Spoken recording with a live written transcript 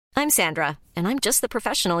I'm Sandra, and I'm just the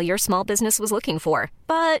professional your small business was looking for.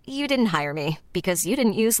 But you didn't hire me because you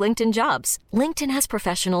didn't use LinkedIn Jobs. LinkedIn has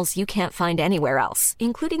professionals you can't find anywhere else,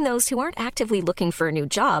 including those who aren't actively looking for a new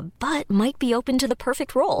job, but might be open to the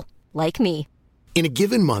perfect role, like me. In a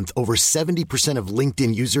given month, over 70% of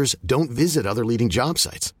LinkedIn users don't visit other leading job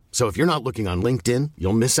sites. So if you're not looking on LinkedIn,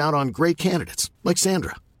 you'll miss out on great candidates like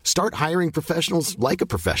Sandra. Start hiring professionals like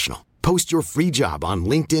a professional. Post your free job on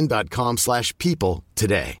linkedin.com/people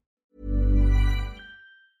today.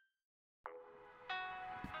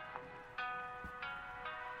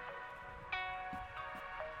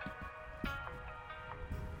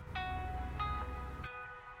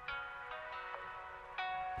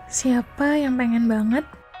 Siapa yang pengen banget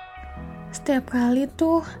setiap kali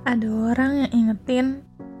tuh ada orang yang ingetin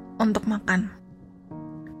untuk makan?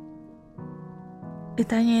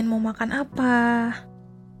 Ditanyain mau makan apa,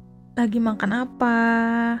 lagi makan apa,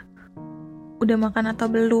 udah makan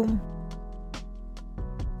atau belum.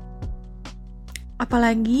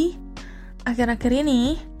 Apalagi akhir-akhir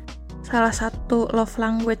ini salah satu love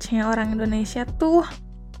language-nya orang Indonesia tuh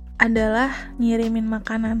adalah ngirimin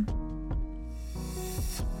makanan.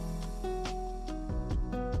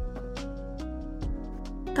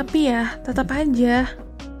 Tapi ya, tetap aja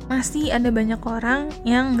masih ada banyak orang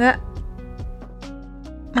yang nggak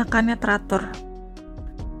makannya teratur.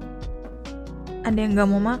 Ada yang nggak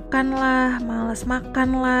mau makan lah, malas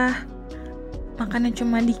makan lah, makannya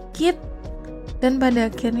cuma dikit, dan pada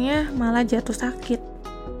akhirnya malah jatuh sakit.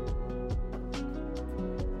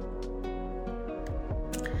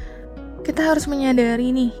 Kita harus menyadari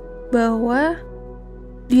nih, bahwa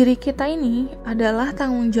diri kita ini adalah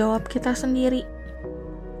tanggung jawab kita sendiri.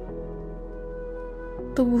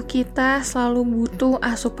 Tubuh kita selalu butuh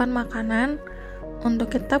asupan makanan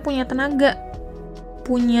untuk kita punya tenaga,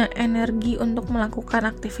 punya energi untuk melakukan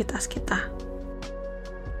aktivitas kita.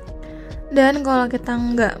 Dan kalau kita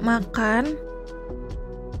nggak makan,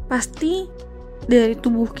 pasti dari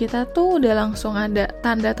tubuh kita tuh udah langsung ada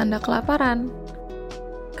tanda-tanda kelaparan.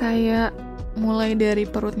 Kayak mulai dari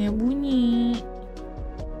perutnya bunyi,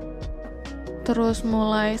 terus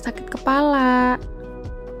mulai sakit kepala,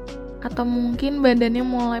 atau mungkin badannya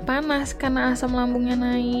mulai panas karena asam lambungnya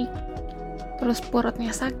naik, terus perutnya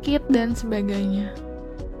sakit, dan sebagainya.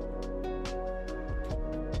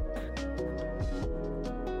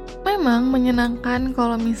 Memang menyenangkan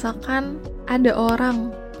kalau misalkan ada orang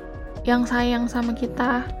yang sayang sama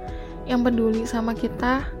kita, yang peduli sama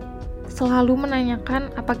kita, selalu menanyakan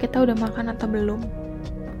apa kita udah makan atau belum.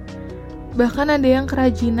 Bahkan ada yang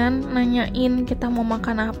kerajinan nanyain kita mau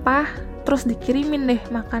makan apa, terus dikirimin deh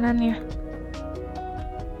makanannya.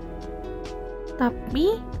 Tapi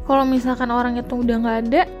kalau misalkan orang itu udah nggak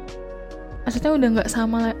ada, maksudnya udah nggak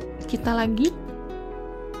sama kita lagi,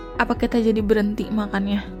 apa kita jadi berhenti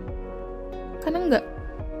makannya? Karena enggak.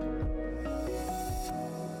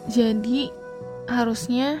 Jadi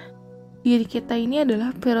harusnya diri kita ini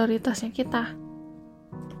adalah prioritasnya kita.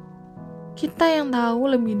 Kita yang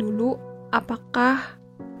tahu lebih dulu apakah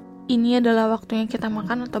ini adalah waktunya kita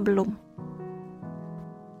makan atau belum.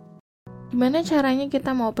 Gimana caranya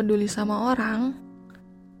kita mau peduli sama orang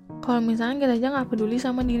kalau misalnya kita aja nggak peduli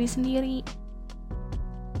sama diri sendiri?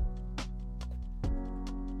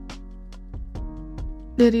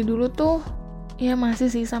 Dari dulu tuh, ya masih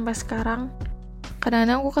sih sampai sekarang,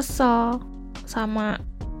 kadang-kadang aku kesel sama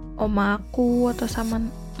oma aku atau sama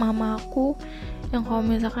mama aku yang kalau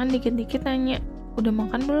misalkan dikit-dikit nanya, udah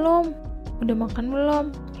makan belum? Udah makan belum?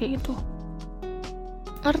 Kayak gitu.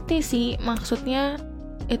 Ngerti sih maksudnya,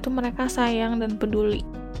 itu mereka sayang dan peduli.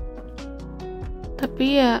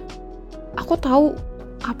 Tapi ya, aku tahu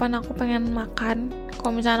kapan aku pengen makan.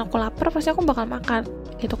 Kalau misalnya aku lapar, pasti aku bakal makan,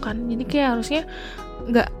 gitu kan. Jadi kayak harusnya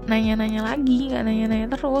nggak nanya-nanya lagi, nggak nanya-nanya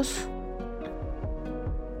terus.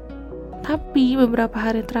 Tapi beberapa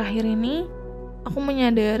hari terakhir ini, aku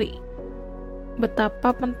menyadari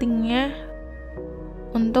betapa pentingnya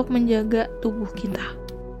untuk menjaga tubuh kita,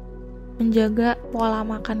 menjaga pola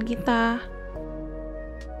makan kita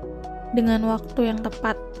dengan waktu yang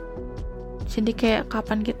tepat. Jadi kayak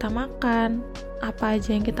kapan kita makan, apa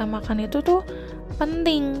aja yang kita makan itu tuh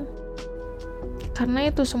penting.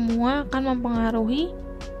 Karena itu semua akan mempengaruhi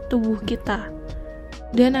tubuh kita.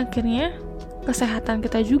 Dan akhirnya kesehatan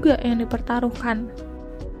kita juga yang dipertaruhkan.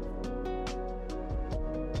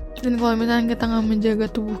 Dan kalau misalnya kita nggak menjaga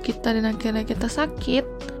tubuh kita dan akhirnya kita sakit,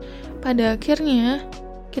 pada akhirnya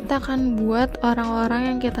kita akan buat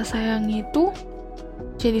orang-orang yang kita sayangi itu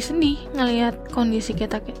jadi sedih ngelihat kondisi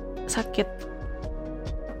kita sakit.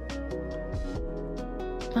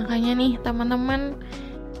 Makanya nih teman-teman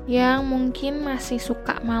yang mungkin masih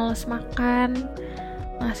suka malas makan,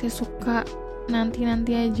 masih suka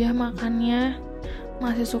nanti-nanti aja makannya,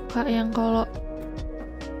 masih suka yang kalau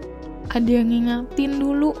ada yang ngingetin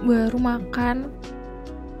dulu baru makan,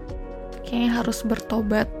 kayaknya harus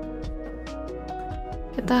bertobat.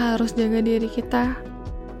 Kita harus jaga diri kita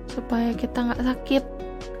supaya kita gak sakit,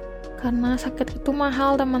 karena sakit itu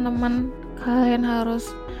mahal teman-teman. Kalian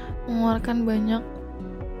harus mengeluarkan banyak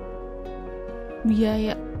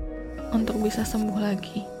biaya untuk bisa sembuh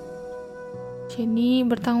lagi. Jadi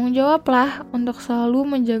bertanggung jawablah untuk selalu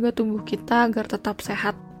menjaga tubuh kita agar tetap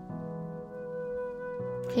sehat.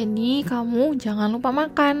 Jadi kamu jangan lupa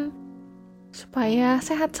makan supaya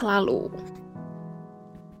sehat selalu.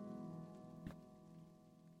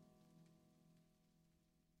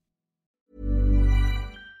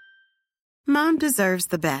 Mom deserves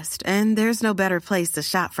the best, and there's no better place to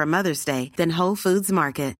shop for Mother's Day than Whole Foods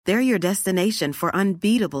Market. They're your destination for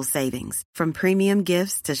unbeatable savings, from premium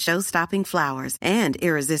gifts to show-stopping flowers and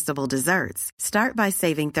irresistible desserts. Start by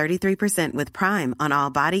saving 33% with Prime on all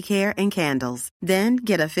body care and candles. Then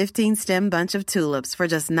get a 15-stem bunch of tulips for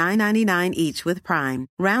just $9.99 each with Prime.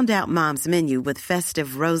 Round out Mom's menu with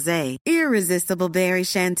festive rosé, irresistible berry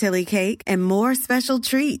chantilly cake, and more special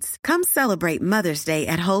treats. Come celebrate Mother's Day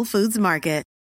at Whole Foods Market.